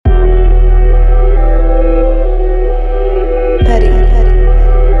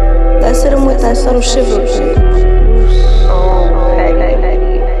subtle shit real quick. So petty.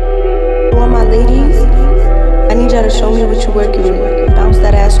 All my ladies, I need y'all to show me what you're working with. Bounce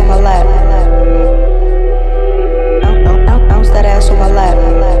that ass on my lap. Bounce that ass on my lap.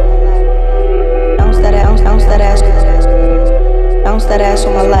 Bounce that ass. Bounce that ass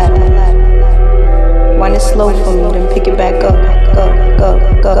on my lap. Wind it slow for me, then pick it back up. Go.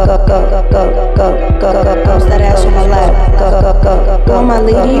 Bounce that ass on my lap. Go. All my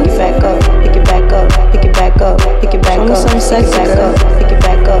ladies, pick it back up. Pick it back up. Pick it back up. Pick it back up. Show me some sexy, girl. Pick it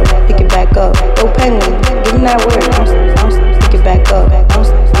back up. Pick it back up. Go penguin, give me that word. Bounce. Pick it back up. Bounce.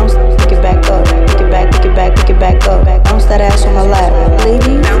 Pick it back up. Pick it back. Pick it back. Pick it back up. Bounce that ass on my lap,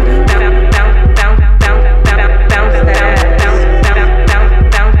 ladies.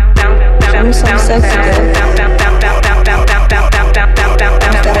 Show me some sexy, girl.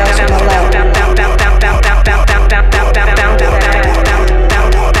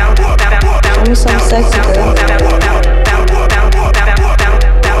 Show me some sexy, girl.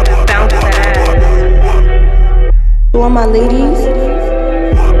 To all my ladies,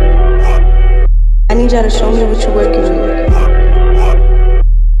 I need y'all to show me what you're working with.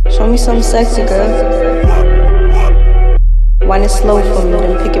 Show me some sexy, girl. Wind it slow for me,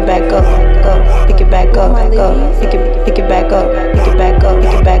 then pick it back up. Go, pick it back up. Go, pick it back up. Pick it back up.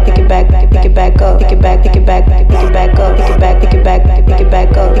 Pick it back. Pick it back. Pick it back up. Pick it back. Pick it back. Pick it back up. Pick it back. Pick it back. Pick it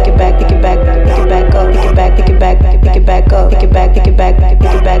back up. Pick it back. Pick it back. Pick it back up. Pick it back. Pick it back. Pick it back up. Pick it back. Pick it back.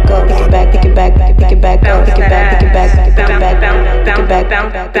 Pick it back up. Pick it back. Pick it back. Pick it back up. Pick it back. Pick it back. Pick it back. Pick it back.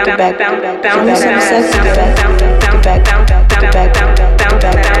 Pick it back. Show me some sexy, girl. Pick it back. Pick it back. Pick it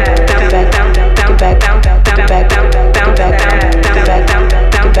back. Pick it back. Pick it back. Pick it back. Pick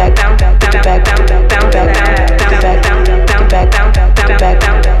it back.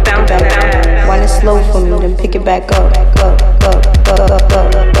 Wind it slow for me, then pick it back up.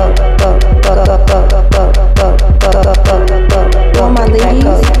 All my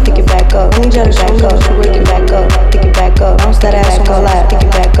ladies, pick it back up. I need y'all to show me what you're working back up. Pick it back up. Bounce that ass on my lap. Pick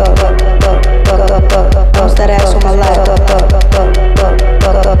it back up. Bounce that ass on my lap.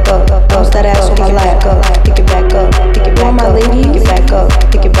 Bounce that ass on my lap. Pick it back up. Pick it back up. All my ladies, pick it back up.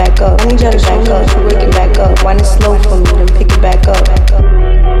 Pick it back up. I need y'all to show me what you're working back up. Wind it slow for me, then pick it back up.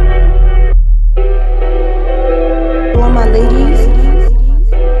 All my ladies,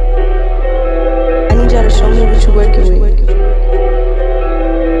 I need y'all to show me what you're working with.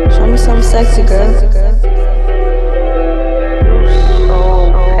 Show me some sexy, girl.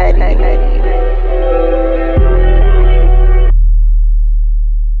 So petty.